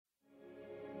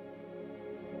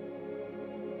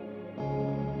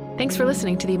Thanks for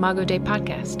listening to the Imago Dei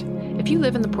podcast. If you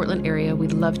live in the Portland area,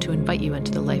 we'd love to invite you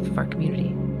into the life of our community.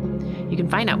 You can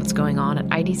find out what's going on at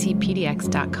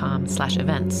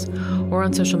idcpdx.com/events or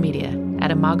on social media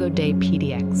at Imago Dei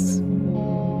PDX.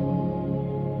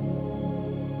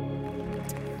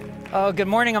 Oh, good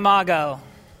morning, Imago.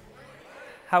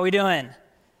 How we doing?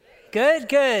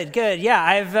 Good. Yeah,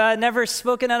 I've never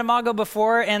spoken at Imago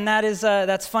before, and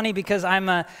that's funny because I'm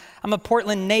a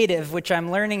Portland native, which I'm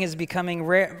learning is becoming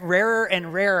rarer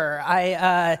and rarer.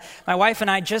 My wife and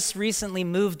I just recently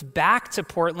moved back to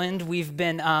Portland. We've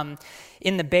been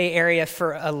in the Bay Area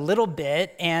for a little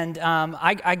bit, and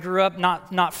I grew up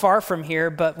not far from here,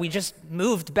 but we just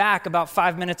moved back about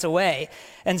 5 minutes away,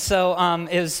 and so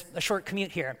it was a short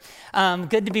commute here.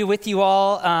 Good to be with you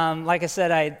all. Like I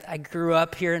said, I grew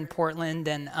up here in Portland,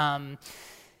 and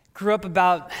grew up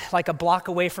about like a block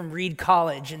away from Reed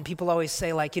College, and people always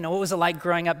say like, what was it like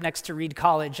growing up next to Reed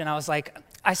College? And I was like,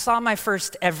 I saw my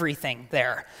first everything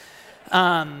there.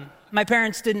 My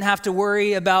parents didn't have to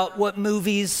worry about what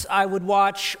movies I would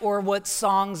watch or what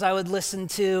songs I would listen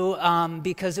to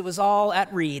because it was all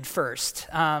at Reed first.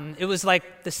 It was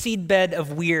like the seedbed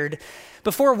of weird.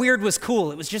 Before weird was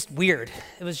cool, it was just weird.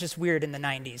 It was just weird in the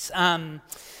 90s.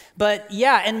 But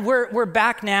yeah, and we're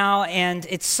back now, and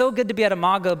it's so good to be at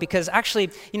Imago because actually,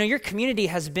 your community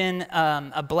has been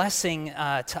a blessing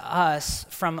to us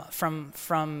from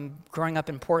growing up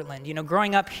in Portland.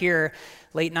 Growing up here,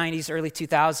 late 90s, early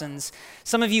 2000s,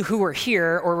 some of you who were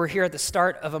here or were here at the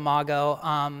start of Imago,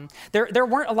 there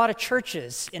weren't a lot of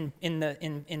churches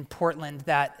in Portland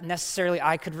that necessarily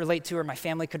I could relate to or my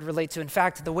family could relate to. In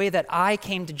fact, the way that I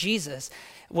came to Jesus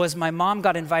was my mom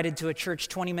got invited to a church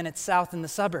 20 minutes south in the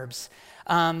suburbs.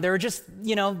 There were just,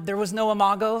 there was no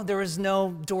Imago, there was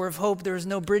no Door of Hope, there was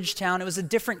no Bridgetown. It was a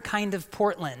different kind of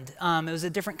Portland. It was a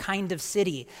different kind of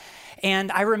city.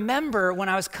 And I remember when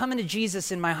I was coming to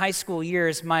Jesus in my high school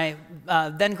years, my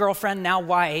then girlfriend, now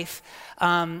wife,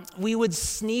 we would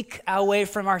sneak away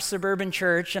from our suburban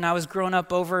church, and I was growing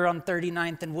up over on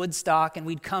 39th and Woodstock, and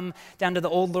we'd come down to the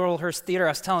old Laurelhurst Theater.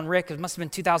 I was telling Rick, it must have been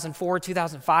 2004,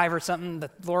 2005 or something, the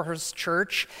Laurelhurst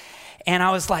Church. And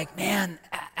I was like, man,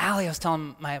 Allie, I was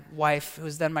telling my wife, who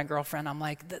was then my girlfriend, I'm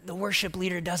like, the worship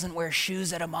leader doesn't wear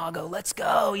shoes at Imago. Let's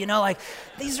go.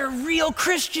 These are real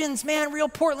Christians, man, real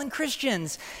Portland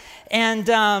Christians. And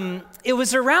it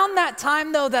was around that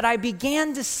time, though, that I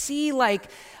began to see a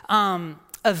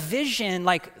vision,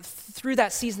 through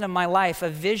that season of my life, a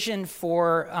vision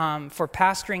for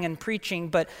pastoring and preaching,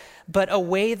 but a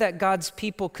way that God's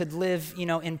people could live,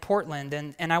 in Portland.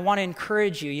 And I want to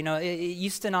encourage you, it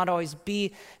used to not always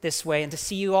be this way. And to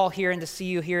see you all here and to see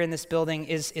you here in this building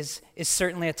is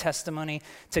certainly a testimony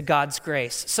to God's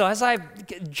grace. So as I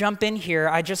jump in here,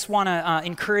 I just want to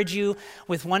encourage you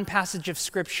with one passage of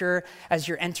Scripture as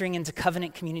you're entering into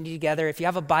covenant community together. If you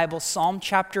have a Bible, Psalm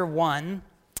chapter 1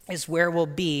 is where we'll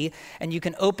be, and you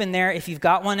can open there if you've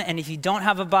got one, and if you don't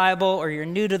have a Bible, or you're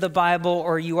new to the Bible,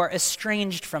 or you are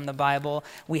estranged from the Bible,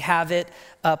 we have it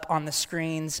up on the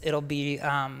screens. It'll be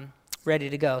ready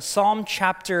to go. Psalm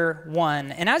chapter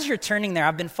 1, and as you're turning there,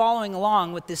 I've been following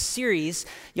along with this series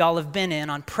y'all have been in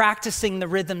on practicing the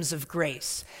rhythms of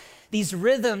grace. These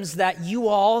rhythms that you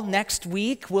all next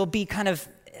week will be kind of,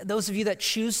 those of you that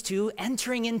choose to,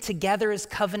 entering in together as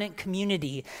covenant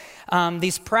community.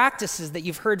 These practices that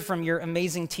you've heard from your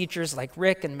amazing teachers like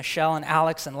Rick and Michelle and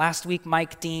Alex, and last week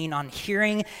Mike Dean, on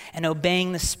hearing and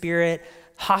obeying the Spirit,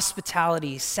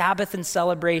 hospitality, Sabbath and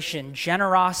celebration,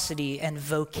 generosity, and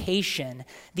vocation.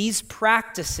 These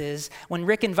practices, when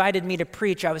Rick invited me to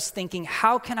preach, I was thinking,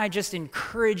 how can I just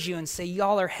encourage you and say,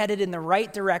 y'all are headed in the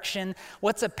right direction?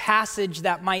 What's a passage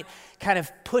that might kind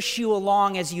of push you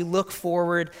along as you look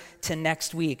forward to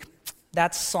next week?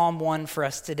 That's Psalm 1 for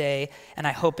us today, and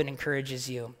I hope it encourages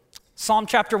you. Psalm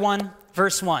chapter 1,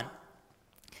 verse 1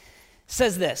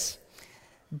 says this: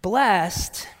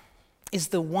 "Blessed is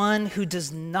the one who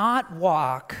does not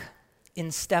walk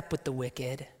in step with the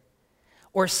wicked,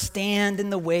 or stand in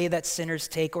the way that sinners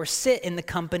take, or sit in the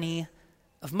company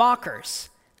of mockers.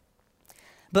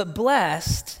 But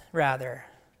blessed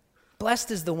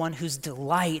is the one whose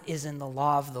delight is in the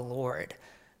law of the Lord,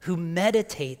 who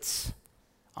meditates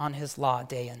on his law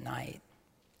day and night.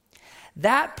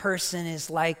 That person is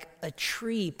like a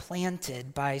tree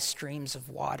planted by streams of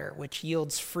water, which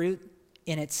yields fruit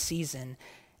in its season,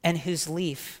 and whose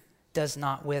leaf does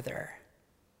not wither.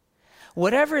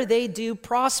 Whatever they do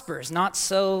prospers, not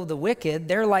so the wicked.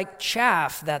 They're like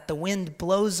chaff that the wind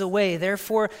blows away.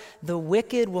 Therefore, the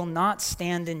wicked will not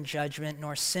stand in judgment,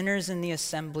 nor sinners in the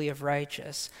assembly of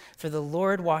righteous. For the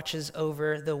Lord watches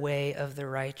over the way of the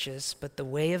righteous, but the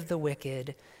way of the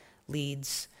wicked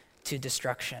leads to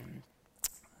destruction.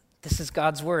 This is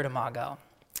God's word, Imago.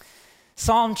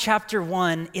 Psalm chapter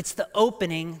 1, it's the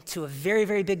opening to a very,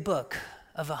 very big book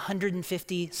of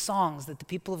 150 songs that the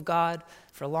people of God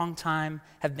for a long time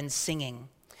have been singing.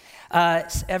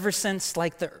 Ever since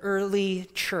like the early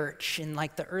church, in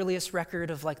like the earliest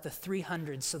record of like the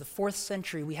 300s, so the 4th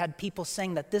century, we had people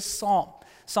saying that this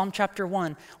Psalm chapter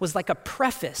 1, was like a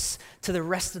preface to the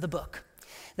rest of the book.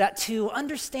 That to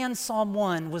understand Psalm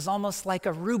 1 was almost like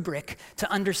a rubric to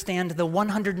understand the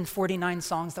 149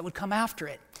 songs that would come after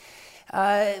it.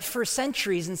 For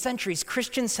centuries and centuries,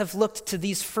 Christians have looked to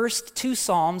these first 2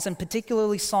 Psalms, and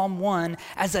particularly Psalm 1,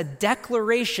 as a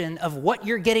declaration of what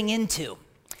you're getting into.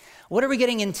 What are we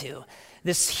getting into?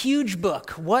 This huge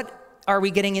book, what are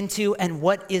we getting into, and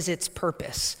what is its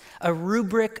purpose? A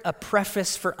rubric, a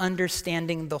preface for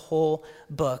understanding the whole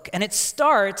book. And it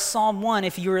starts, Psalm 1,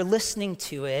 if you were listening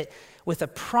to it, with a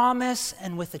promise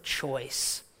and with a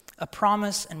choice. A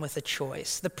promise and with a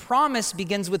choice. The promise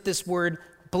begins with this word,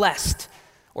 blessed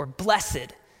or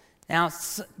blessed. Now,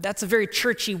 that's a very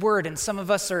churchy word, and some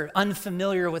of us are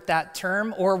unfamiliar with that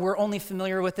term, or we're only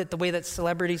familiar with it the way that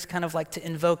celebrities kind of like to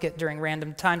invoke it during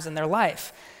random times in their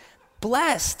life.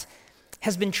 Blessed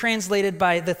has been translated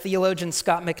by the theologian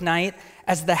Scott McKnight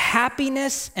as the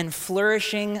happiness and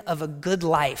flourishing of a good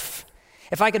life.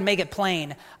 If I could make it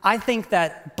plain, I think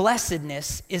that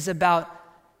blessedness is about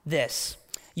this.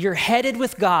 You're headed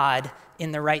with God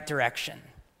in the right direction.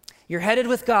 You're headed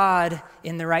with God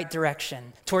in the right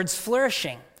direction, towards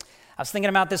flourishing. I was thinking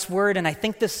about this word, and I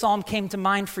think this psalm came to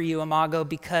mind for you, Imago,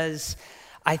 because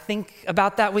I think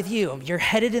about that with you. You're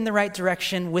headed in the right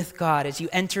direction with God as you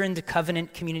enter into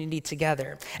covenant community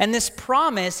together. And this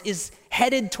promise is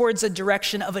headed towards a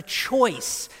direction of a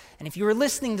choice. And if you were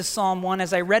listening to Psalm 1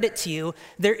 as I read it to you,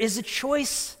 there is a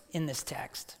choice in this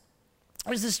text.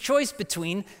 There's this choice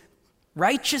between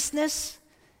righteousness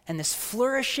and this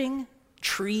flourishing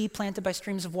tree planted by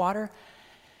streams of water,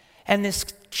 and this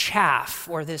chaff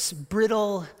or this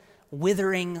brittle,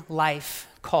 withering life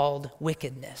called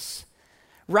wickedness.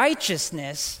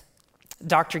 Righteousness,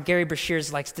 Dr. Gary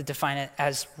Breshears likes to define it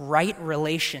as right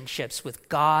relationships with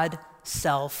God,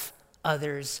 self,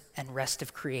 others, and rest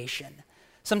of creation.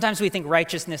 Sometimes we think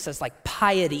righteousness as like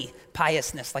piety,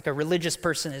 piousness, like a religious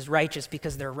person is righteous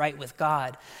because they're right with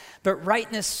God. But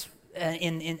rightness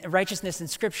in righteousness in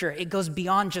Scripture, it goes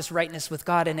beyond just rightness with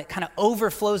God, and it kind of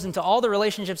overflows into all the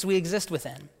relationships we exist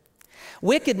within.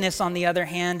 Wickedness, on the other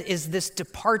hand, is this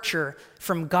departure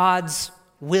from God's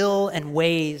will and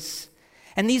ways.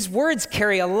 And these words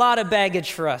carry a lot of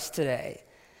baggage for us today.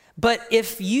 But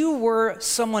if you were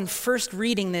someone first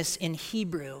reading this in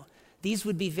Hebrew, these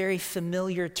would be very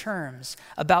familiar terms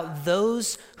about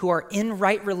those who are in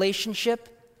right relationship,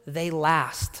 they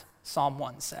last, Psalm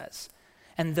 1 says.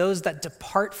 And those that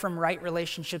depart from right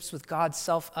relationships with God,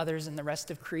 self, others, and the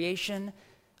rest of creation,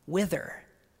 wither.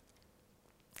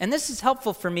 And this is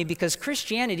helpful for me because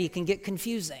Christianity can get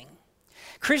confusing.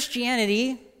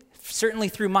 Christianity, certainly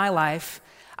through my life,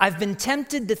 I've been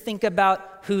tempted to think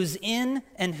about who's in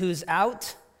and who's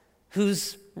out,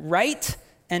 who's right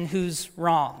and who's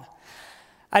wrong.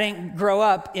 I didn't grow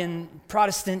up in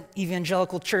Protestant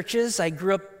evangelical churches. I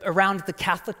grew up around the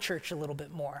Catholic Church a little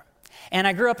bit more. And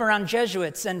I grew up around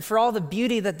Jesuits, and for all the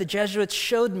beauty that the Jesuits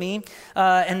showed me,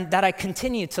 and that I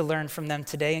continue to learn from them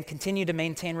today and continue to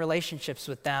maintain relationships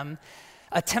with them,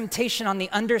 a temptation on the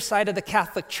underside of the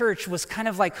Catholic Church was kind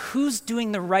of like who's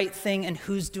doing the right thing and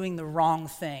who's doing the wrong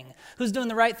thing. Who's doing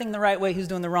the right thing the right way, who's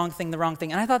doing the wrong thing the wrong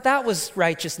thing. And I thought that was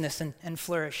righteousness and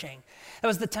flourishing. That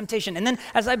was the temptation. And then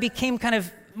as I became kind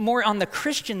of more on the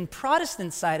Christian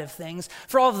Protestant side of things,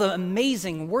 for all of the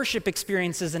amazing worship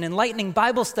experiences and enlightening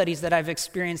Bible studies that I've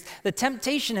experienced, the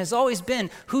temptation has always been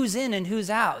who's in and who's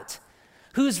out.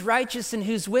 Who's righteous and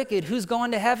who's wicked, who's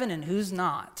going to heaven and who's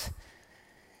not.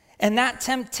 And that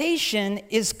temptation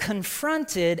is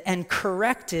confronted and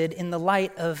corrected in the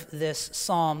light of this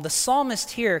psalm. The psalmist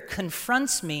here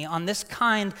confronts me on this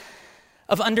kind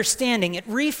of understanding. It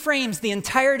reframes the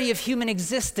entirety of human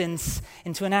existence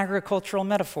into an agricultural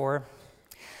metaphor.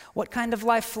 What kind of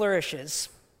life flourishes?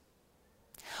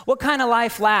 What kind of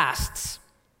life lasts?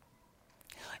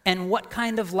 And what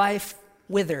kind of life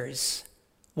withers?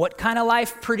 What kind of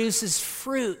life produces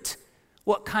fruit?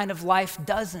 What kind of life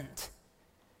doesn't?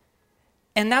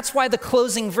 And that's why the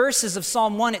closing verses of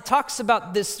Psalm 1, it talks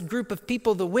about this group of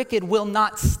people, the wicked, will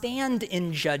not stand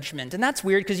in judgment. And that's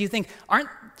weird because you think,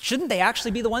 shouldn't they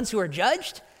actually be the ones who are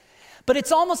judged? But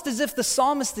it's almost as if the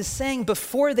psalmist is saying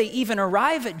before they even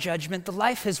arrive at judgment, the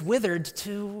life has withered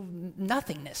to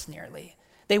nothingness nearly.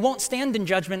 They won't stand in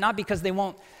judgment, not because they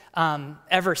won't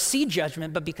ever see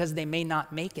judgment, but because they may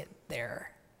not make it there.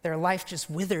 Their life just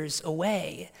withers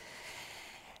away.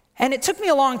 And it took me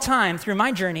a long time through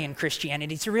my journey in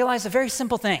Christianity to realize a very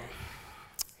simple thing,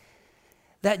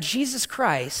 that Jesus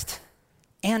Christ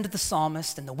and the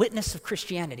psalmist and the witness of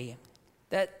Christianity,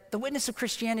 that the witness of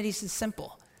Christianity is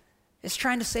simple. It's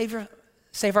trying to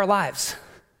save our lives.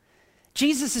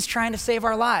 Jesus is trying to save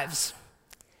our lives.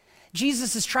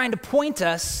 Jesus is trying to point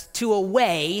us to a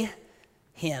way,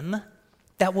 him,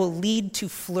 that will lead to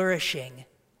flourishing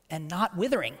and not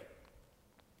withering.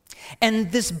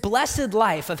 And this blessed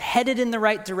life of headed in the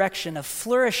right direction, of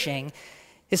flourishing,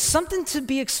 is something to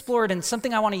be explored and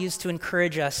something I want to use to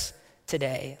encourage us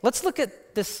today. Let's look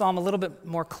at this psalm a little bit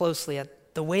more closely,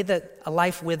 at the way that a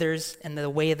life withers and the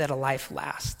way that a life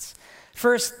lasts.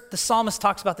 First, the psalmist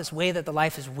talks about this way that the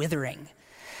life is withering.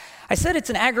 I said it's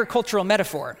an agricultural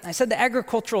metaphor. I said the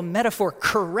agricultural metaphor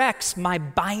corrects my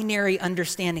binary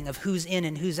understanding of who's in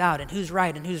and who's out and who's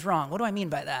right and who's wrong. What do I mean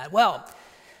by that? Well,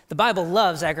 the Bible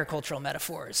loves agricultural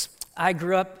metaphors. I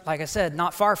grew up, like I said,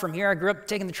 not far from here. I grew up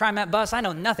taking the TriMet bus. I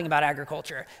know nothing about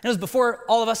agriculture. And it was before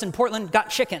all of us in Portland got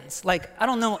chickens. Like, I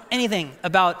don't know anything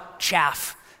about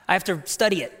chaff. I have to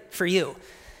study it for you.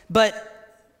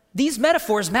 But these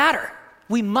metaphors matter.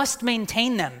 We must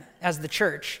maintain them as the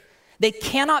church. They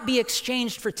cannot be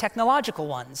exchanged for technological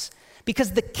ones,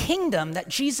 because the kingdom that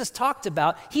Jesus talked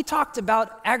about, he talked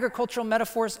about agricultural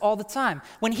metaphors all the time.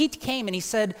 When he came and he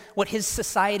said what his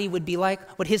society would be like,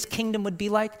 what his kingdom would be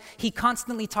like, he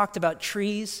constantly talked about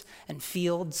trees and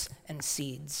fields and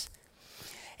seeds.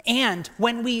 And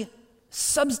when we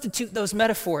substitute those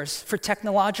metaphors for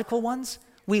technological ones,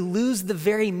 we lose the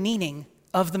very meaning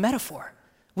of the metaphor.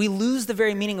 We lose the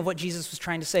very meaning of what Jesus was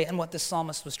trying to say and what the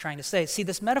psalmist was trying to say. See,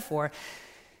 this metaphor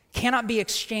cannot be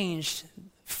exchanged,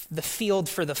 the field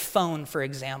for the phone, for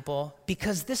example,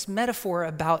 because this metaphor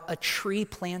about a tree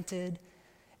planted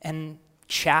and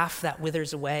chaff that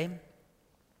withers away,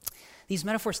 these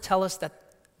metaphors tell us that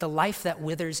the life that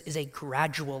withers is a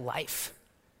gradual life.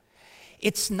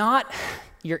 It's not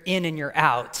you're in and you're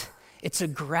out. It's a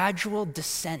gradual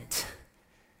descent.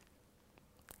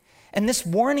 And this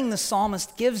warning the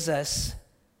psalmist gives us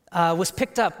was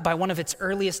picked up by one of its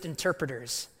earliest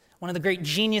interpreters. One of the great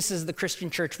geniuses of the Christian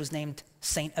church was named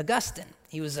St. Augustine.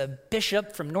 He was a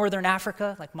bishop from northern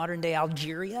Africa, like modern-day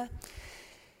Algeria.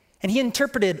 And he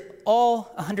interpreted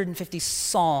all 150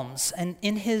 psalms. And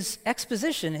in his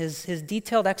exposition, his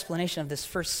detailed explanation of this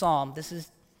first psalm, this is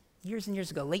years and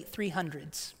years ago, late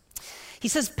 300s, he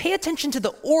says, pay attention to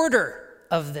the order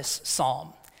of this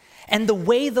psalm and the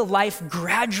way the life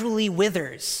gradually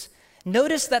withers.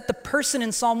 Notice that the person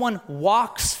in Psalm 1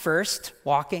 walks first,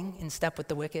 walking in step with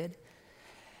the wicked,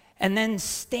 and then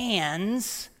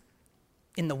stands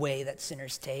in the way that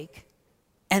sinners take,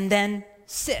 and then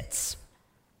sits,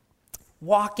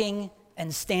 walking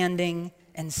and standing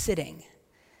and sitting.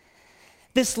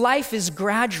 This life is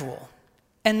gradual,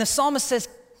 and the psalmist says,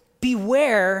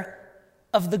 beware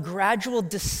of the gradual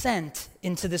descent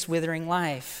into this withering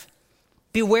life.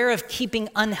 Beware of keeping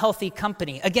unhealthy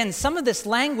company. Again, some of this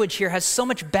language here has so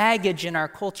much baggage in our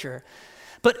culture,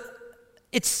 but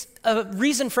it's a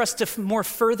reason for us to more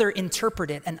further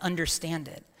interpret it and understand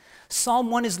it.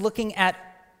 Psalm 1 is looking at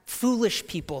foolish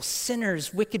people,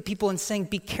 sinners, wicked people, and saying,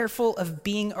 be careful of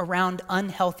being around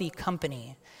unhealthy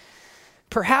company.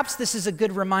 Perhaps this is a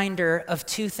good reminder of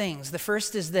two things. The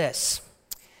first is this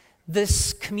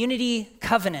community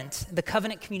covenant, the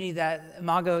covenant community that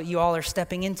Imago, you all are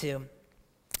stepping into,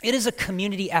 it is a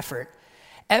community effort.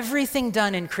 Everything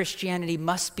done in Christianity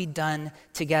must be done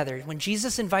together. When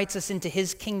Jesus invites us into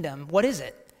his kingdom, what is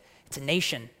it? It's a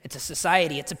nation, it's a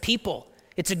society, it's a people,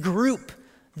 it's a group.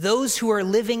 Those who are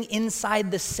living inside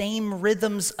the same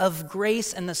rhythms of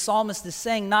grace, and the psalmist is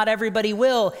saying, not everybody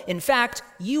will. In fact,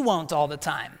 you won't all the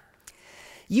time.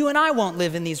 You and I won't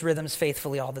live in these rhythms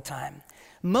faithfully all the time.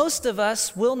 Most of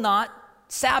us will not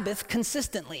Sabbath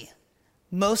consistently.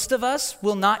 Most of us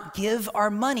will not give our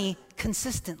money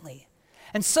consistently.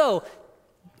 And so,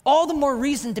 all the more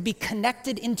reason to be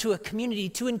connected into a community,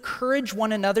 to encourage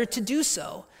one another to do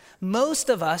so. Most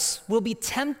of us will be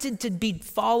tempted to be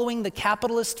following the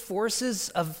capitalist forces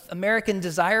of American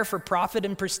desire for profit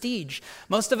and prestige.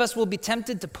 Most of us will be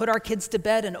tempted to put our kids to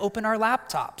bed and open our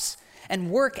laptops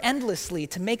and work endlessly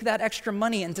to make that extra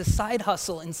money and to side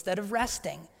hustle instead of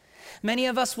resting. Many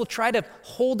of us will try to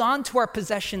hold on to our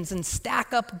possessions and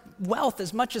stack up wealth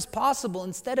as much as possible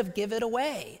instead of give it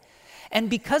away. And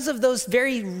because of those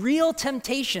very real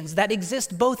temptations that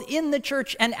exist both in the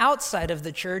church and outside of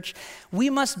the church, we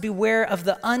must beware of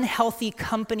the unhealthy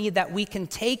company that we can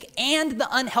take and the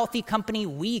unhealthy company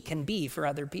we can be for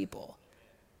other people.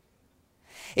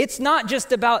 It's not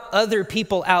just about other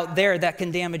people out there that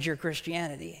can damage your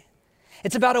Christianity.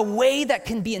 It's about a way that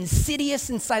can be insidious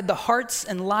inside the hearts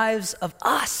and lives of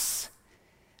us,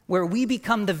 where we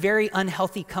become the very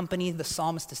unhealthy company the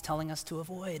psalmist is telling us to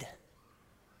avoid.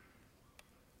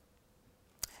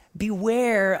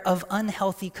 Beware of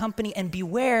unhealthy company and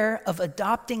beware of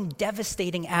adopting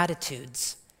devastating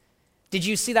attitudes. Did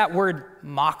you see that word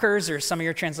mockers, or some of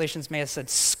your translations may have said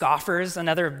scoffers,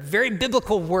 another very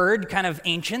biblical word, kind of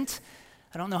ancient.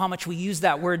 I don't know how much we use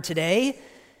that word today,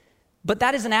 but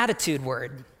that is an attitude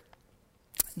word.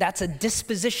 That's a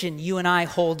disposition you and I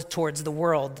hold towards the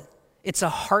world. It's a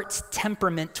heart's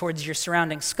temperament towards your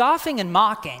surroundings. Scoffing and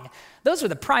mocking, those are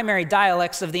the primary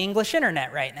dialects of the English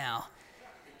internet right now.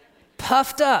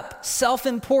 Puffed up,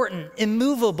 self-important,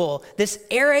 immovable, this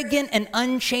arrogant and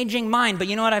unchanging mind. But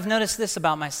you know what? I've noticed this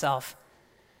about myself.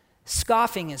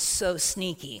 Scoffing is so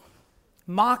sneaky.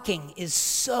 Mocking is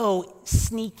so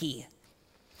sneaky.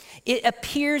 It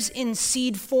appears in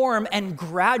seed form and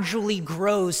gradually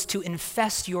grows to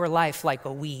infest your life like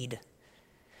a weed.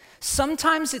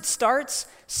 Sometimes it starts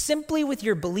simply with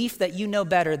your belief that you know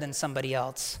better than somebody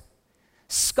else.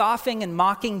 Scoffing and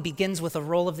mocking begins with a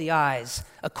roll of the eyes,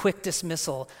 a quick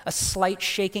dismissal, a slight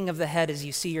shaking of the head as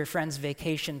you see your friend's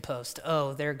vacation post.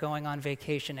 Oh, they're going on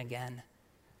vacation again.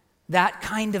 That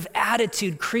kind of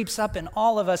attitude creeps up in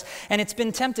all of us, and it's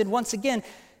been tempted once again.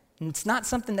 It's not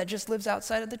something that just lives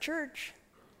outside of the church.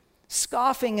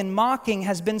 Scoffing and mocking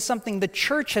has been something the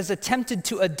church has attempted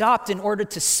to adopt in order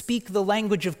to speak the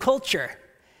language of culture.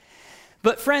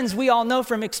 But friends, we all know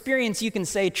from experience you can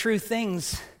say true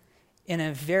things in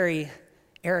a very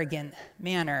arrogant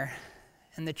manner.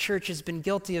 And the church has been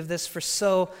guilty of this for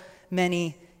so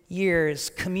many years,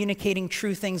 communicating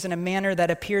true things in a manner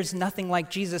that appears nothing like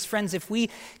Jesus. Friends, if we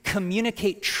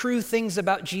communicate true things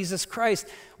about Jesus Christ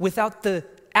without the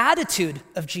attitude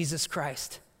of Jesus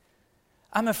Christ,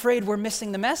 I'm afraid we're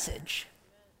missing the message.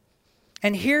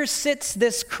 And here sits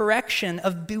this correction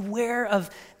of beware of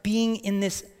being in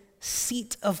this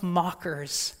seat of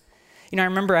mockers. You know, I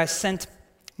remember I sent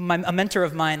a mentor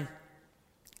of mine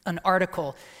an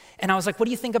article, and I was like, what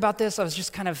do you think about this? I was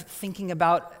just kind of thinking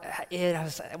about it.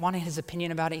 I wanted his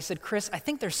opinion about it. He said, Chris, I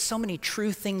think there's so many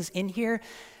true things in here,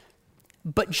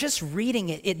 but just reading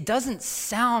it, it doesn't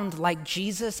sound like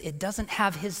Jesus. It doesn't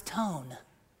have his tone.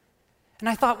 And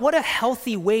I thought, what a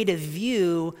healthy way to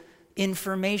view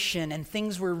information and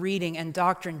things we're reading and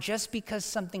doctrine. Just because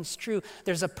something's true,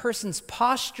 there's a person's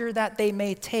posture that they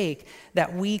may take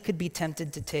that we could be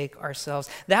tempted to take ourselves.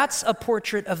 That's a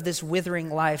portrait of this withering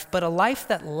life, but a life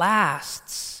that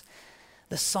lasts.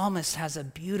 The psalmist has a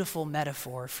beautiful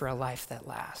metaphor for a life that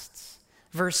lasts.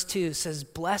 Verse 2 says,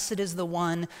 "Blessed is the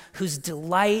one whose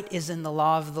delight is in the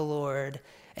law of the Lord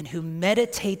and who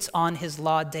meditates on his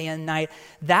law day and night."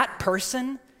 That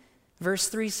person, verse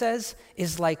 3 says,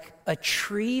 is like a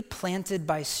tree planted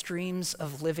by streams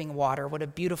of living water. What a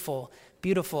beautiful,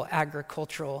 beautiful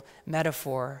agricultural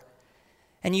metaphor.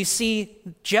 And you see,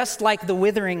 just like the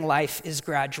withering life is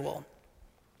gradual,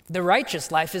 the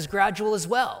righteous life is gradual as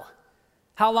well.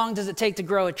 How long does it take to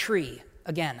grow a tree?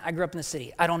 Again, I grew up in the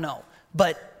city. I don't know,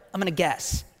 but I'm going to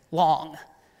guess. Long.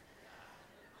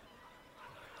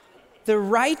 The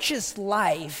righteous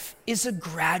life is a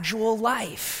gradual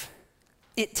life.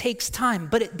 It takes time,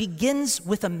 but it begins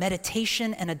with a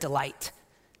meditation and a delight.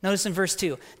 Notice in verse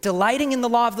 2, delighting in the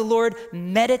law of the Lord,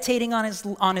 meditating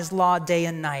on his law day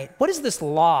and night. What is this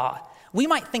law? We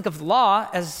might think of law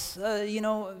as,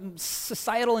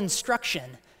 societal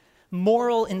instruction,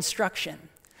 moral instruction.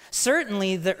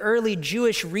 Certainly, the early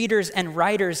Jewish readers and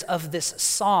writers of this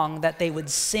song that they would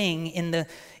sing in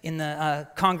the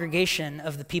congregation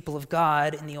of the people of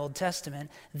God in the Old Testament,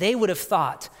 they would have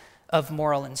thought of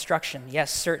moral instruction.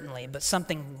 Yes, certainly, but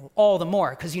something all the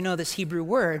more, because you know this Hebrew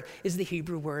word is the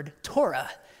Hebrew word Torah.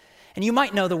 And you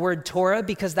might know the word Torah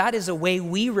because that is a way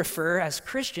we refer as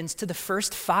Christians to the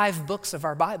first 5 books of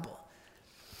our Bible.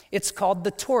 It's called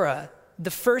the Torah, the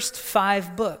first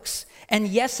 5 books. And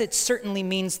yes, it certainly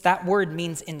means, that word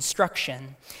means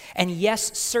instruction. And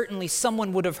yes, certainly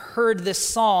someone would have heard this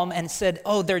psalm and said,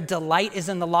 oh, their delight is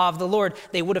in the law of the Lord.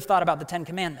 They would have thought about the 10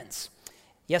 Commandments.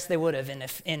 Yes, they would have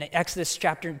in Exodus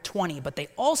chapter 20, but they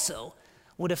also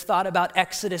would have thought about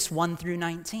Exodus 1 through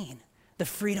 19, the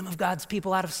freedom of God's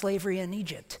people out of slavery in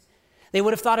Egypt. They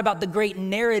would have thought about the great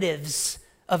narratives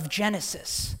of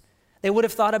Genesis, They would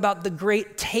have thought about the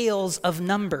great tales of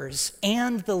Numbers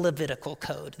and the Levitical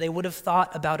Code. They would have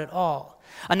thought about it all.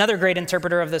 Another great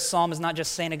interpreter of this psalm is not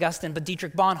just St. Augustine, but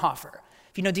Dietrich Bonhoeffer.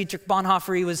 If you know Dietrich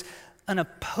Bonhoeffer, he was an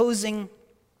opposing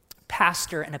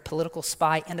pastor and a political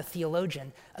spy and a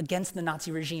theologian against the Nazi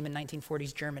regime in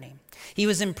 1940s Germany. He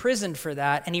was imprisoned for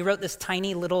that, and he wrote this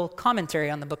tiny little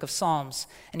commentary on the book of Psalms.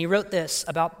 And he wrote this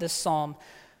about this psalm.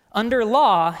 Under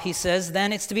law, he says,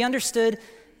 then it's to be understood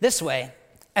this way,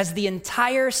 as the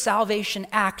entire salvation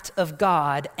act of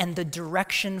God and the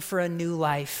direction for a new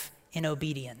life in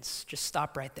obedience. Just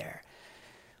stop right there.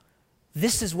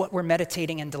 This is what we're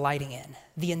meditating and delighting in.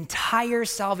 The entire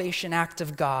salvation act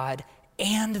of God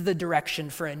and the direction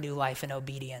for a new life in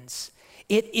obedience.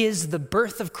 It is the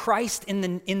birth of Christ in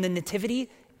the Nativity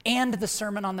and the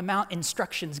Sermon on the Mount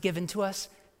instructions given to us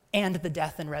and the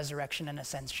death and resurrection and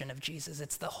ascension of Jesus.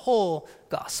 It's the whole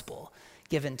gospel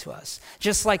given to us.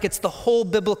 Just like it's the whole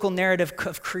biblical narrative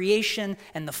of creation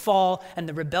and the fall and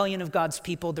the rebellion of God's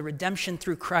people, the redemption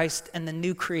through Christ and the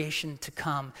new creation to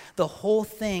come. The whole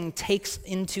thing takes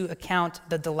into account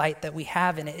the delight that we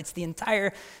have in it. It's the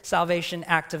entire salvation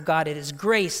act of God. It is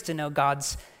grace to know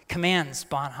God's commands,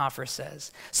 Bonhoeffer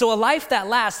says. So a life that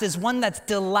lasts is one that's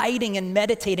delighting and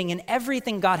meditating in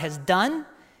everything God has done,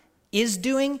 is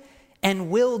doing, and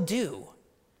will do.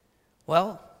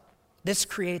 Well, this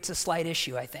creates a slight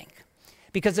issue, I think.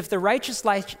 Because if the righteous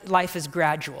life is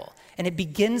gradual and it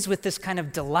begins with this kind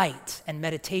of delight and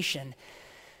meditation,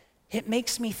 it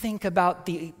makes me think about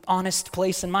the honest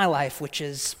place in my life, which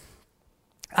is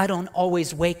I don't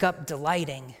always wake up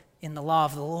delighting in the law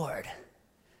of the Lord.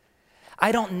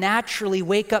 I don't naturally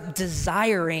wake up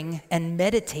desiring and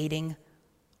meditating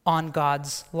on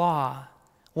God's law.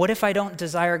 What if I don't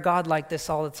desire God like this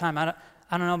all the time? I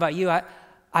don't know about you.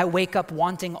 I wake up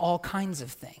wanting all kinds of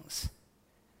things.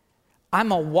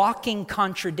 I'm a walking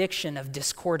contradiction of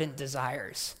discordant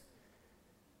desires.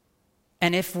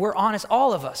 And if we're honest,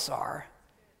 all of us are.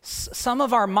 Some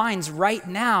of our minds right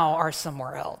now are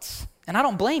somewhere else. And I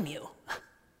don't blame you.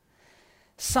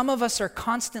 Some of us are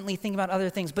constantly thinking about other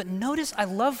things. But notice, I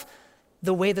love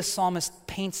the way the psalmist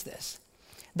paints this.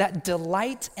 That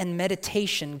delight and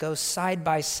meditation go side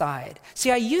by side.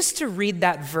 See, I used to read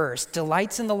that verse,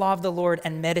 delights in the law of the Lord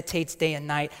and meditates day and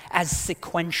night, as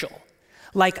sequential.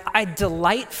 Like I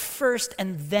delight first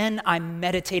and then I'm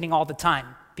meditating all the time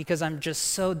because I'm just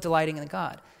so delighting in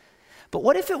God. But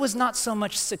what if it was not so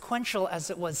much sequential as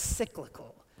it was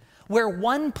cyclical, where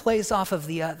one plays off of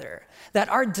the other, that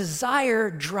our desire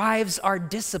drives our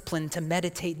discipline to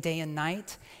meditate day and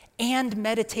night, and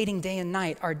meditating day and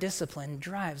night, our discipline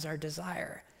drives our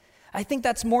desire. I think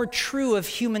that's more true of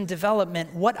human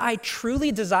development. What I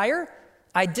truly desire,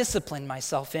 I discipline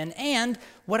myself in. And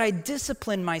what I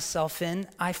discipline myself in,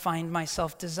 I find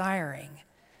myself desiring.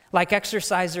 Like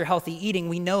exercise or healthy eating,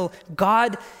 we know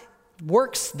God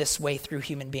works this way through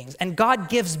human beings. And God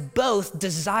gives both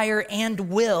desire and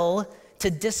will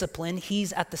to discipline.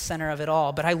 He's at the center of it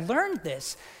all. But I learned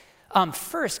this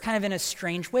first, kind of in a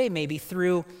strange way, maybe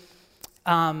through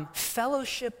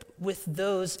fellowship with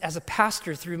those as a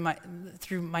pastor through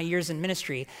my years in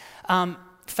ministry,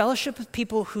 fellowship with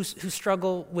people who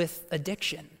struggle with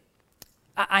addiction.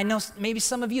 I know maybe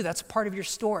some of you, that's part of your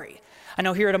story. I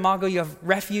know here at Imago you have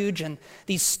Refuge and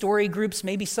these story groups.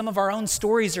 Maybe some of our own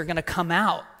stories are going to come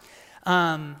out.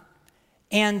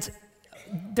 And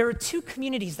there are two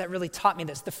communities that really taught me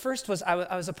this. The first was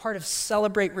I was a part of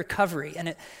Celebrate Recovery,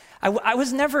 and I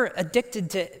was never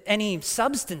addicted to any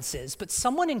substances, but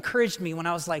someone encouraged me when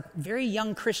I was like very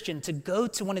young Christian to go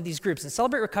to one of these groups. And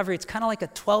Celebrate Recovery, it's kind of like a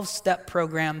 12-step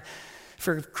program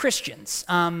for Christians.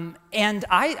 And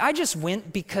I just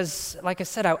went because, like I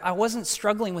said, I wasn't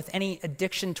struggling with any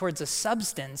addiction towards a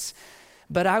substance,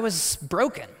 but I was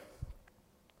broken.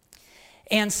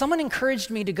 And someone encouraged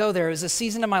me to go there. It was a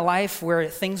season of my life where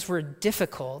things were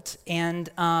difficult. And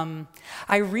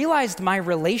I realized my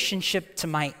relationship to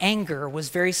my anger was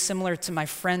very similar to my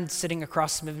friend sitting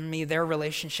across from me, their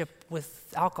relationship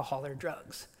with alcohol or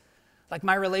drugs. Like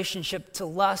my relationship to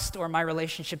lust or my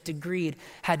relationship to greed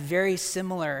had very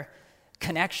similar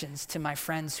connections to my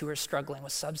friends who were struggling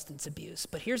with substance abuse.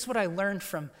 But here's what I learned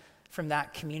from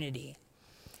that community.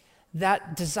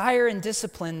 That desire and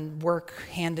discipline work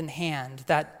hand in hand.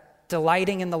 That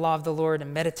delighting in the law of the Lord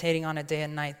and meditating on it day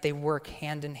and night, they work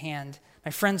hand in hand.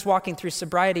 My friends walking through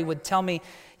sobriety would tell me,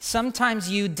 sometimes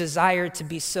you desire to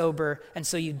be sober, and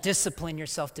so you discipline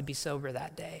yourself to be sober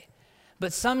that day.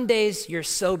 But some days you're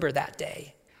sober that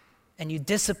day, and you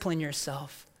discipline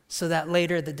yourself so that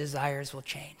later the desires will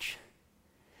change.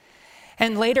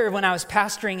 And later, when I was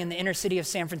pastoring in the inner city of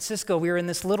San Francisco, we were in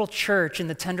this little church in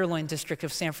the Tenderloin district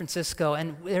of San Francisco,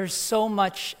 and there's so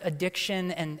much addiction,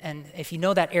 and if you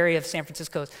know that area of San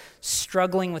Francisco,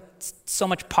 struggling with so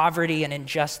much poverty and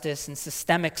injustice and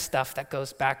systemic stuff that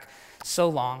goes back so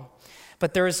long.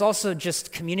 But there is also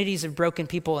just communities of broken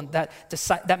people, and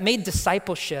that made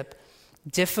discipleship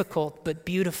difficult but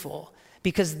beautiful,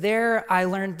 because there I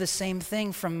learned the same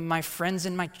thing from my friends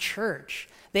in my church.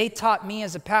 They taught me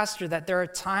as a pastor that there are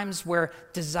times where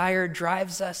desire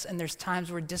drives us and there's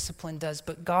times where discipline does,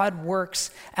 but God works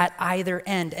at either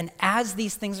end. And as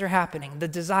these things are happening, the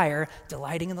desire,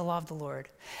 delighting in the law of the Lord,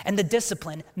 and the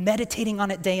discipline, meditating on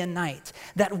it day and night,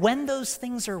 that when those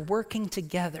things are working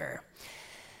together,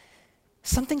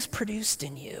 something's produced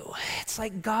in you. It's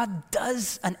like God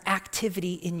does an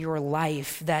activity in your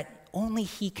life that only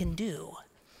He can do.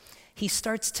 He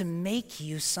starts to make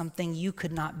you something you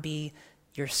could not be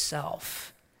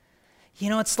yourself. You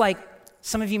know, it's like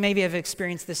some of you maybe have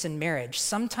experienced this in marriage.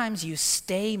 Sometimes you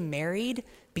stay married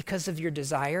because of your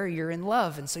desire, you're in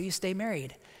love, and so you stay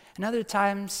married. And other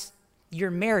times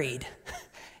you're married,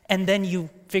 and then you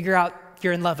figure out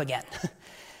you're in love again.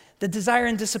 The desire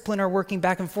and discipline are working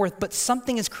back and forth, but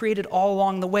something is created all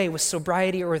along the way with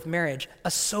sobriety or with marriage.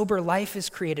 A sober life is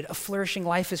created, a flourishing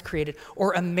life is created,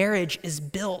 or a marriage is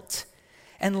built.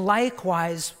 And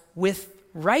likewise with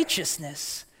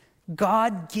righteousness,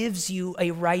 God gives you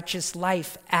a righteous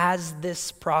life as this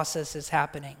process is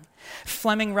happening.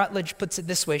 Fleming Rutledge puts it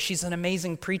this way. She's an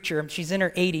amazing preacher. She's in her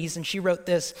 80s, and she wrote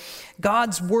this: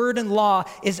 God's word and law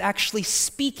is actually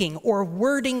speaking or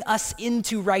wording us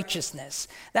into righteousness.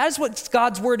 That is what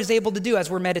God's word is able to do as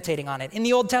we're meditating on it. In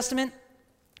the Old Testament,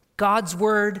 God's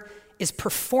word is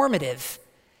performative.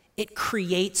 It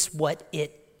creates what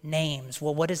it names.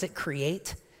 Well, what does it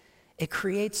create? It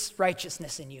creates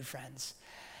righteousness in you, friends.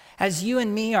 As you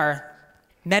and me are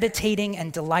meditating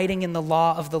and delighting in the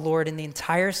law of the Lord in the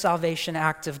entire salvation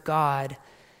act of God,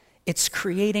 it's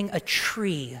creating a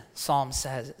tree, Psalms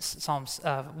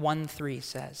 1:3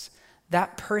 says.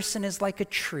 That person is like a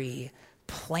tree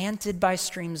planted by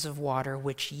streams of water,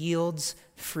 which yields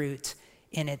fruit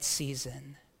in its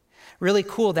season. Really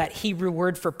cool, that Hebrew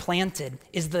word for planted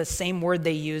is the same word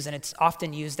they use, and it's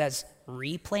often used as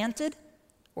replanted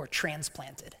or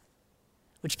transplanted,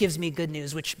 which gives me good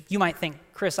news, which you might think,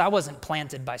 Chris, I wasn't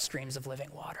planted by streams of living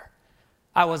water.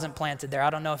 I wasn't planted there. I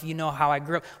don't know if you know how I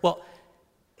grew up. Well,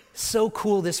 so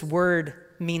cool, this word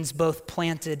means both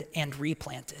planted and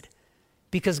replanted,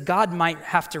 because God might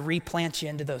have to replant you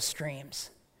into those streams.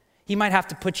 He might have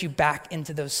to put you back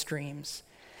into those streams.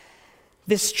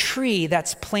 This tree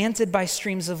that's planted by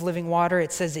streams of living water,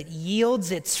 it says it yields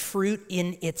its fruit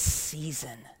in its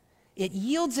season. It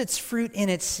yields its fruit in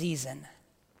its season.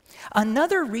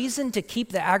 Another reason to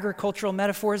keep the agricultural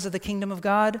metaphors of the kingdom of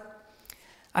God,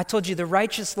 I told you the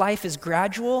righteous life is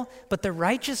gradual, but the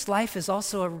righteous life is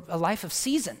also a life of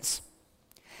seasons.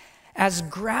 As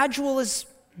gradual as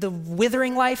the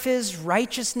withering life is,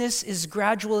 righteousness is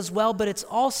gradual as well, but it's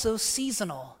also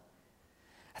seasonal.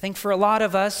 I think for a lot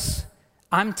of us,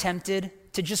 I'm tempted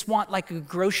to just want like a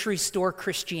grocery store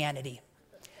Christianity.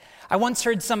 I once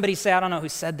heard somebody say, I don't know who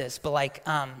said this, but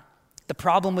the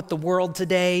problem with the world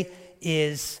today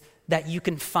is that you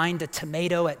can find a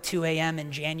tomato at 2 a.m.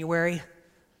 in January.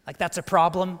 Like, that's a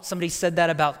problem. Somebody said that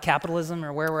about capitalism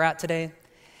or where we're at today.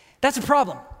 That's a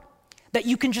problem. That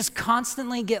you can just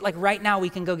constantly get, like right now we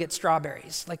can go get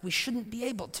strawberries. Like, we shouldn't be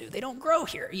able to. They don't grow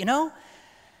here, you know?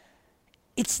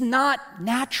 It's not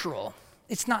natural.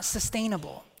 It's not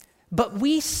sustainable. But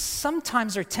we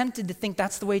sometimes are tempted to think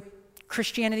that's the way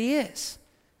Christianity is.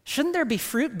 Shouldn't there be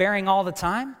fruit bearing all the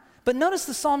time? But notice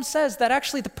the psalm says that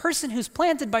actually the person who's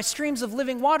planted by streams of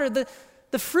living water, the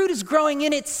fruit is growing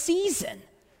in its season.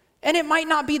 And it might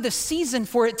not be the season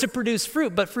for it to produce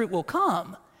fruit, but fruit will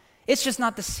come. It's just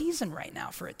not the season right now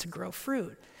for it to grow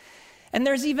fruit. And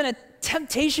there's even a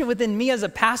temptation within me as a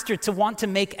pastor to want to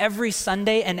make every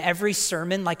Sunday and every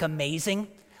sermon like amazing.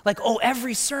 Like, oh,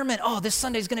 every sermon, oh, this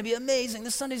Sunday's going to be amazing.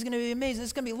 This Sunday's going to be amazing.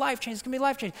 It's going to be life-changing. It's going to be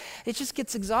life-changing. It just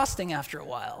gets exhausting after a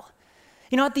while.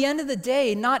 You know, at the end of the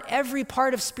day, not every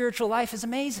part of spiritual life is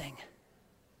amazing.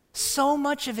 So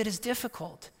much of it is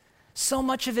difficult. So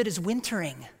much of it is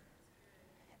wintering.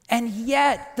 And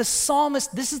yet, the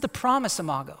psalmist, this is the promise,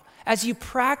 Imago. As you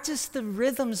practice the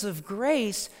rhythms of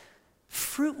grace,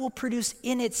 fruit will produce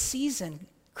in its season.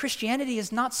 Christianity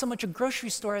is not so much a grocery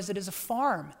store as it is a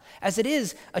farm, as it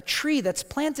is a tree that's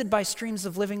planted by streams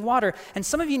of living water. And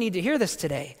some of you need to hear this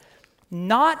today.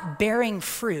 Not bearing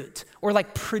fruit or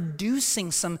like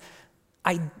producing some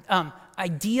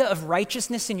idea of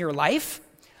righteousness in your life,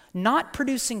 not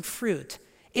producing fruit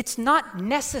It's not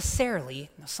necessarily,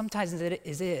 sometimes it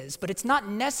is, but it's not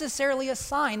necessarily a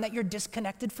sign that you're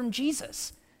disconnected from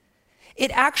Jesus.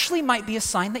 It actually might be a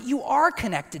sign that you are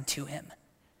connected to him.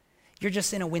 You're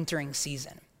just in a wintering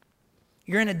season.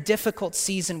 You're in a difficult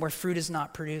season where fruit is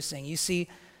not producing. You see,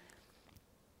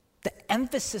 the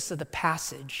emphasis of the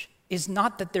passage is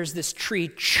not that there's this tree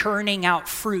churning out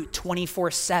fruit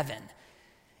 24/7.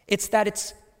 It's that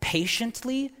it's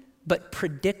patiently but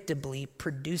predictably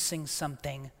producing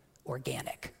something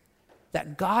organic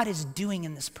that God is doing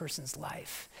in this person's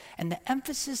life. And the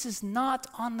emphasis is not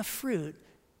on the fruit,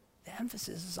 the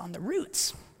emphasis is on the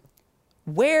roots.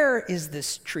 Where is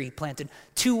this tree planted?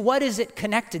 To what is it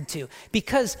connected to?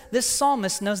 Because this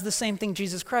psalmist knows the same thing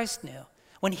Jesus Christ knew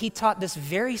when he taught this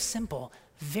very simple,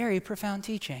 very profound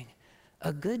teaching.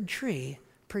 A good tree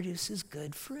produces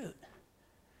good fruit.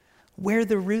 Where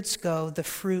the roots go, the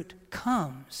fruit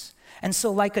comes. And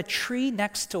so like a tree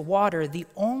next to water, the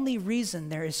only reason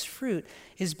there is fruit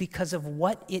is because of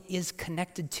what it is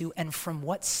connected to and from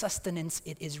what sustenance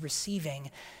it is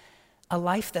receiving. A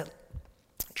life that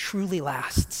truly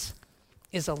lasts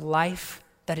is a life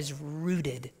that is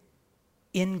rooted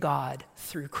in God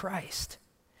through Christ.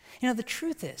 You know, the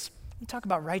truth is, we talk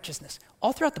about righteousness.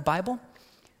 All throughout the Bible,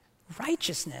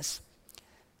 righteousness,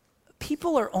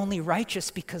 people are only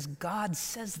righteous because God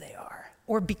says they are,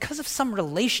 or because of some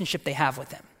relationship they have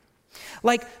with him.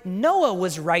 Like Noah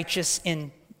was righteous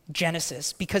in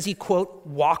Genesis because he, quote,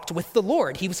 walked with the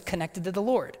Lord. He was connected to the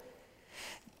Lord.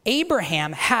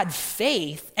 Abraham had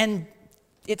faith, and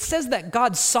it says that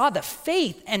God saw the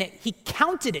faith and he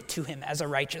counted it to him as a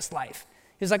righteous life.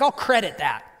 He was like, I'll credit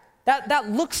that. That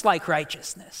looks like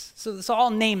righteousness. So I'll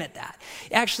name it that.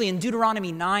 Actually, in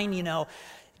Deuteronomy 9,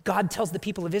 God tells the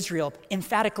people of Israel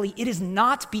emphatically, it is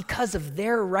not because of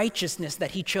their righteousness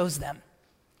that he chose them.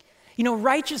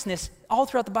 Righteousness, all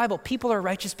throughout the Bible, people are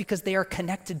righteous because they are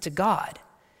connected to God.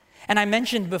 And I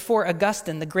mentioned before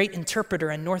Augustine, the great interpreter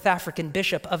and North African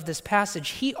bishop of this passage,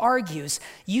 he argues,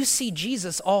 you see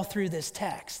Jesus all through this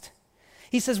text.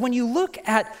 He says, when you look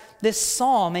at this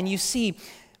psalm and you see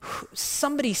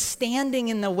somebody standing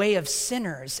in the way of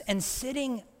sinners and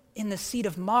sitting in the seat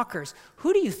of mockers,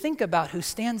 who do you think about who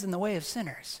stands in the way of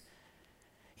sinners?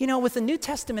 With the New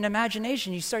Testament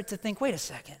imagination, you start to think, wait a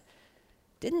second,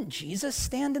 didn't Jesus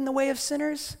stand in the way of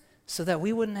sinners so that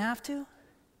we wouldn't have to?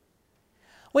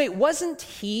 Wait, wasn't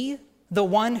he the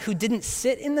one who didn't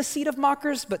sit in the seat of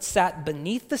mockers, but sat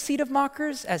beneath the seat of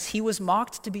mockers as he was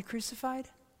mocked to be crucified?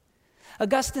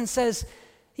 Augustine says,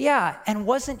 yeah, and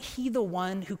wasn't he the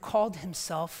one who called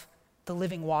himself the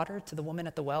living water to the woman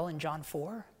at the well in John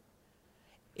 4?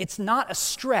 It's not a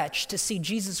stretch to see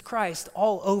Jesus Christ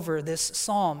all over this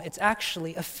psalm. It's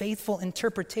actually a faithful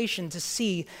interpretation to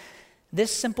see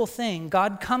this simple thing.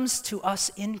 God comes to us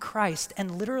in Christ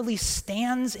and literally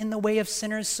stands in the way of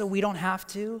sinners so we don't have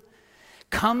to,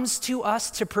 comes to us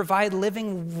to provide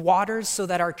living waters so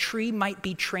that our tree might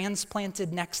be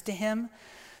transplanted next to him,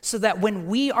 so that when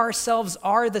we ourselves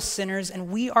are the sinners and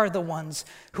we are the ones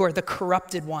who are the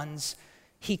corrupted ones,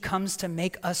 he comes to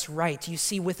make us right. You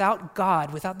see, without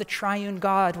God, without the triune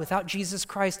God, without Jesus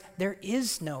Christ, there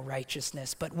is no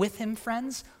righteousness. But with him,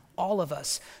 friends, all of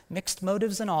us, mixed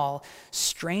motives and all,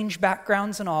 strange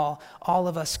backgrounds and all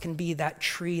of us can be that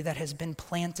tree that has been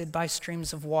planted by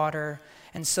streams of water.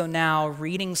 And so now,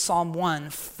 reading Psalm 1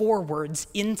 forwards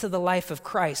into the life of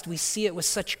Christ, we see it with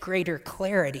such greater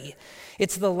clarity.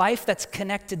 It's the life that's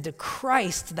connected to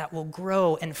Christ that will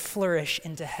grow and flourish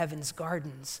into heaven's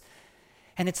gardens.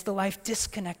 And it's the life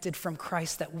disconnected from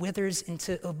Christ that withers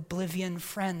into oblivion.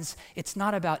 Friends, it's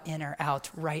not about in or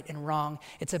out, right and wrong.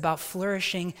 It's about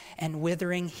flourishing and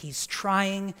withering. He's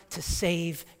trying to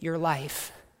save your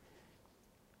life.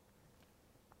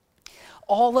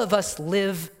 All of us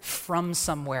live from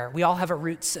somewhere. We all have a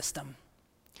root system.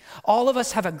 All of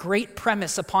us have a great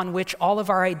premise upon which all of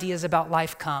our ideas about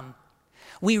life come.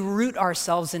 We root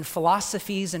ourselves in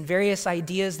philosophies and various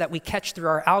ideas that we catch through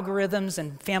our algorithms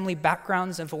and family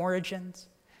backgrounds of origins.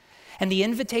 And the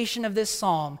invitation of this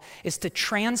psalm is to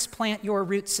transplant your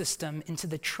root system into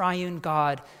the triune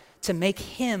God, to make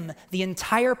him the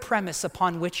entire premise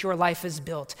upon which your life is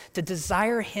built, to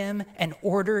desire him and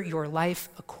order your life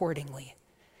accordingly.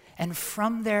 And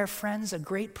from there, friends, a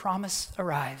great promise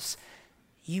arrives.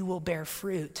 You will bear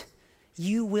fruit.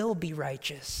 You will be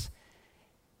righteous.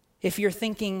 If you're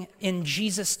thinking in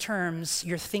Jesus terms,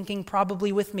 you're thinking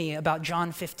probably with me about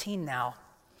John 15 now,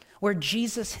 where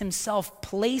Jesus himself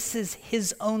places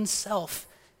his own self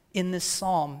in this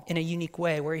psalm in a unique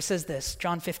way, where he says this,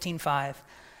 John 15:5.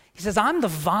 He says, I'm the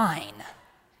vine,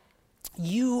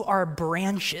 you are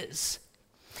branches.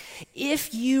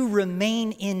 If you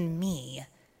remain in me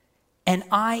and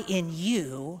I in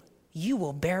you, you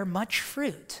will bear much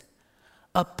fruit.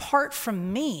 Apart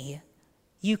from me,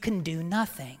 you can do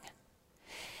nothing.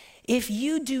 If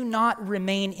you do not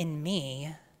remain in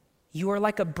me, you are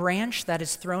like a branch that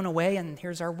is thrown away, and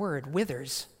here's our word,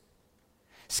 withers.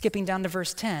 Skipping down to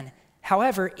verse 10.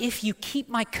 However, if you keep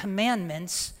my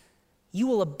commandments, you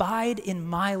will abide in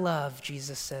my love,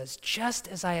 Jesus says, just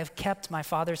as I have kept my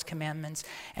Father's commandments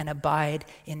and abide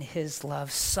in his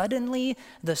love. Suddenly,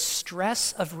 the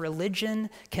stress of religion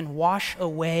can wash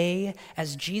away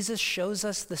as Jesus shows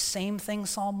us the same thing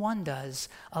Psalm 1 does.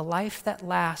 A life that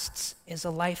lasts is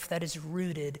a life that is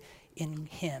rooted in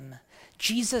him.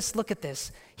 Jesus, look at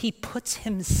this, he puts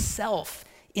himself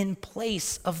in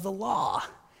place of the law.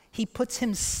 He puts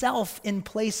himself in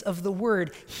place of the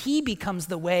word. He becomes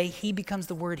the way, he becomes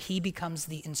the word, he becomes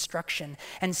the instruction.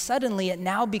 And suddenly it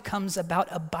now becomes about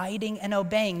abiding and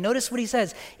obeying. Notice what he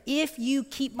says, if you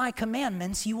keep my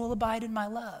commandments, you will abide in my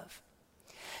love.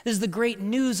 This is the great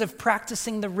news of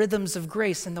practicing the rhythms of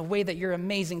grace, and the way that your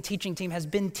amazing teaching team has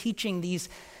been teaching these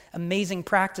amazing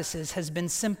practices has been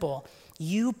simple.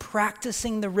 You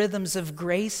practicing the rhythms of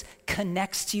grace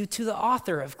connects you to the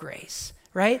author of grace.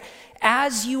 Right?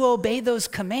 As you obey those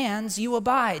commands, you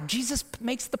abide. Jesus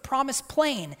makes the promise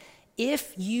plain.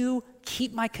 If you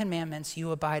keep my commandments,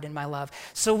 you abide in my love.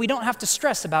 So we don't have to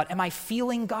stress about, am I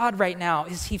feeling God right now?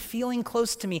 Is he feeling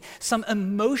close to me? Some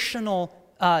emotional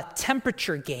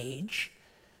temperature gauge.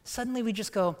 Suddenly we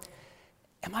just go,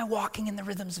 am I walking in the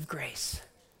rhythms of grace?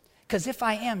 Because if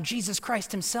I am, Jesus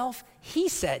Christ himself, he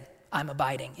said, I'm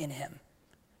abiding in him.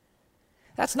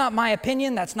 That's not my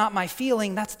opinion, that's not my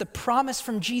feeling, that's the promise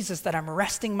from Jesus that I'm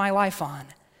resting my life on.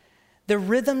 The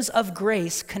rhythms of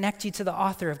grace connect you to the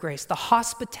author of grace. The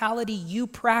hospitality you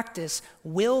practice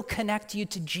will connect you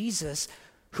to Jesus,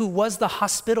 who was the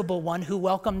hospitable one who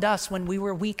welcomed us when we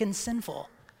were weak and sinful.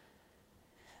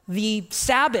 The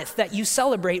Sabbath that you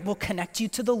celebrate will connect you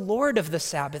to the Lord of the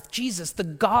Sabbath, Jesus, the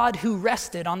God who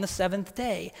rested on the seventh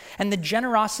day. And the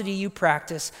generosity you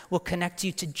practice will connect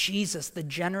you to Jesus, the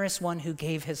generous one who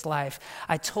gave his life.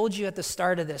 I told you at the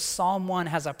start of this, Psalm 1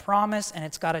 has a promise and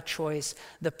it's got a choice.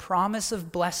 The promise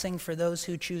of blessing for those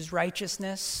who choose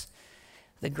righteousness.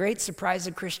 The great surprise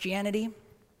of Christianity,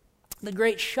 the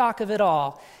great shock of it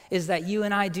all, is that you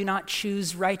and I do not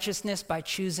choose righteousness by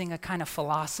choosing a kind of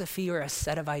philosophy or a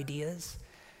set of ideas.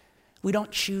 We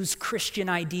don't choose Christian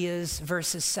ideas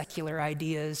versus secular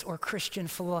ideas or Christian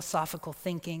philosophical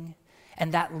thinking,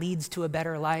 and that leads to a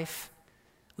better life.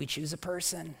 We choose a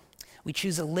person. We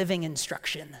choose a living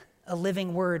instruction, a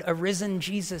living word, a risen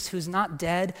Jesus who's not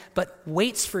dead, but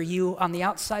waits for you on the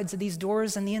outsides of these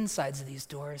doors and the insides of these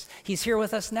doors. He's here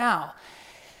with us now,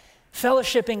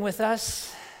 fellowshipping with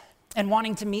us and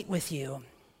wanting to meet with you.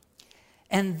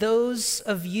 And those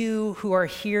of you who are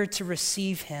here to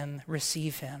receive him,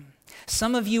 receive him.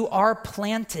 Some of you are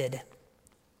planted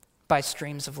by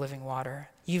streams of living water.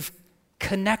 You've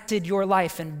connected your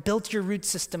life and built your root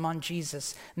system on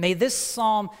Jesus. May this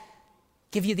psalm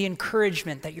give you the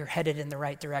encouragement that you're headed in the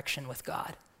right direction with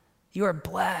God. You are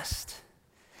blessed.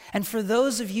 And for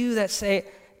those of you that say,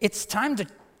 it's time to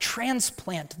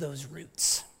transplant those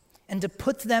roots and to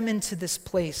put them into this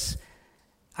place,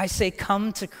 I say,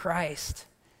 come to Christ.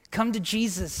 Come to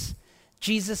Jesus.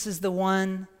 Jesus is the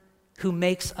one who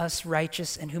makes us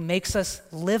righteous and who makes us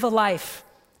live a life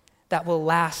that will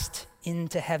last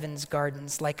into heaven's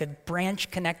gardens. Like a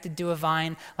branch connected to a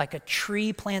vine, like a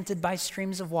tree planted by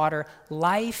streams of water,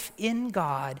 life in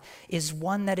God is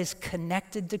one that is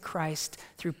connected to Christ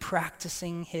through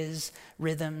practicing his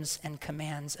rhythms and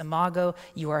commands. Imago,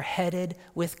 you are headed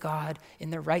with God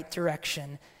in the right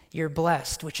direction. You're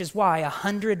blessed, which is why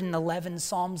 111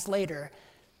 Psalms later,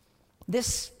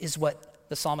 this is what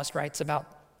the psalmist writes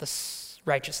about the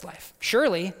righteous life.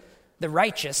 Surely, the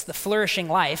righteous, the flourishing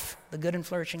life, the good and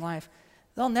flourishing life,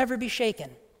 they'll never be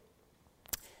shaken.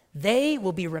 They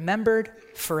will be remembered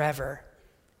forever.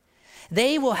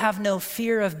 They will have no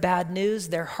fear of bad news.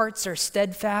 Their hearts are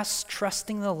steadfast,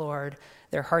 trusting the Lord.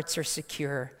 Their hearts are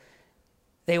secure.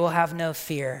 They will have no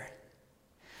fear.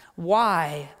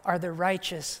 Why are the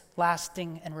righteous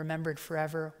lasting and remembered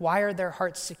forever? Why are their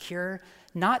hearts secure?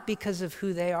 Not because of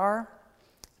who they are,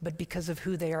 but because of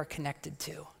who they are connected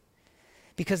to.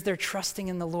 Because they're trusting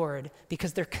in the Lord,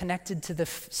 because they're connected to the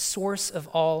source of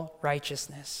all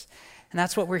righteousness. And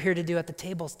that's what we're here to do at the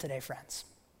tables today, friends.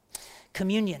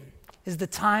 Communion is the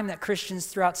time that Christians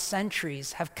throughout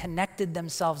centuries have connected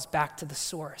themselves back to the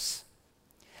source.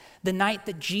 The night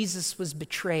that Jesus was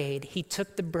betrayed, he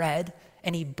took the bread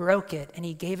and he broke it, and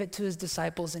he gave it to his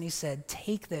disciples, and he said,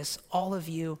 "Take this, all of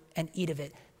you, and eat of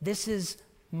it. This is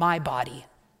my body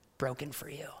broken for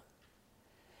you."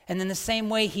 And in the same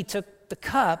way, he took the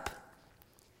cup,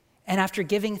 and after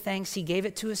giving thanks, he gave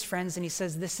it to his friends, and he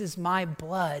says, "This is my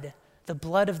blood, the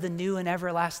blood of the new and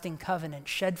everlasting covenant,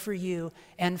 shed for you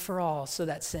and for all, so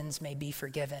that sins may be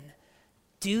forgiven.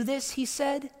 Do this," he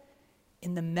said,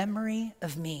 "in the memory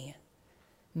of me."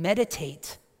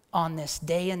 Meditate on this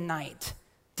day and night.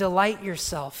 Delight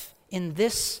yourself in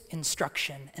this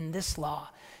instruction and this law,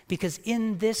 because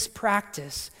in this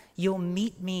practice, you'll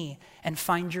meet me and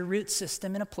find your root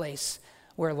system in a place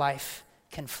where life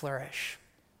can flourish.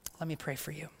 Let me pray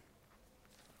for you.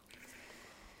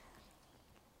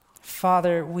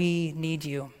 Father, we need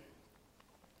you.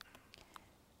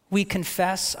 We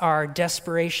confess our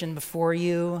desperation before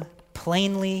you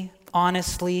plainly,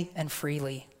 honestly, and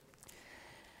freely.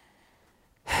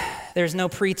 There's no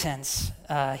pretense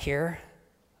here.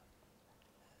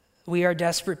 We are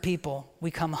desperate people.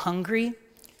 We come hungry,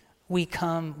 we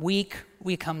come weak,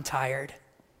 we come tired.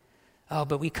 Oh,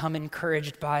 but we come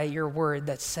encouraged by your word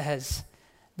that says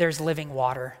there's living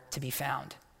water to be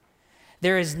found.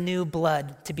 There is new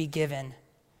blood to be given.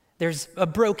 There's a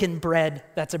broken bread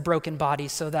that's a broken body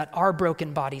so that our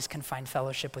broken bodies can find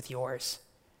fellowship with yours.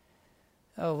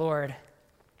 Oh, Lord,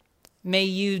 may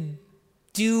you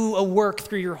do a work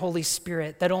through your Holy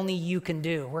Spirit that only you can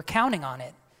do. We're counting on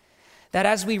it. That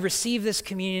as we receive this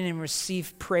communion and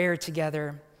receive prayer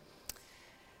together,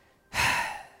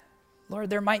 Lord,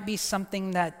 there might be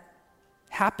something that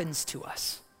happens to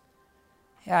us.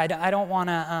 Yeah, I don't want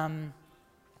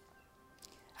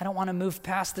to move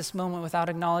past this moment without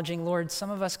acknowledging, Lord, some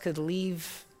of us could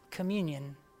leave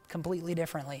communion completely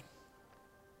differently.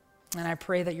 And I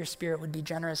pray that your Spirit would be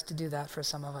generous to do that for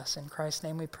some of us. In Christ's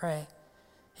name we pray.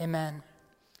 Amen.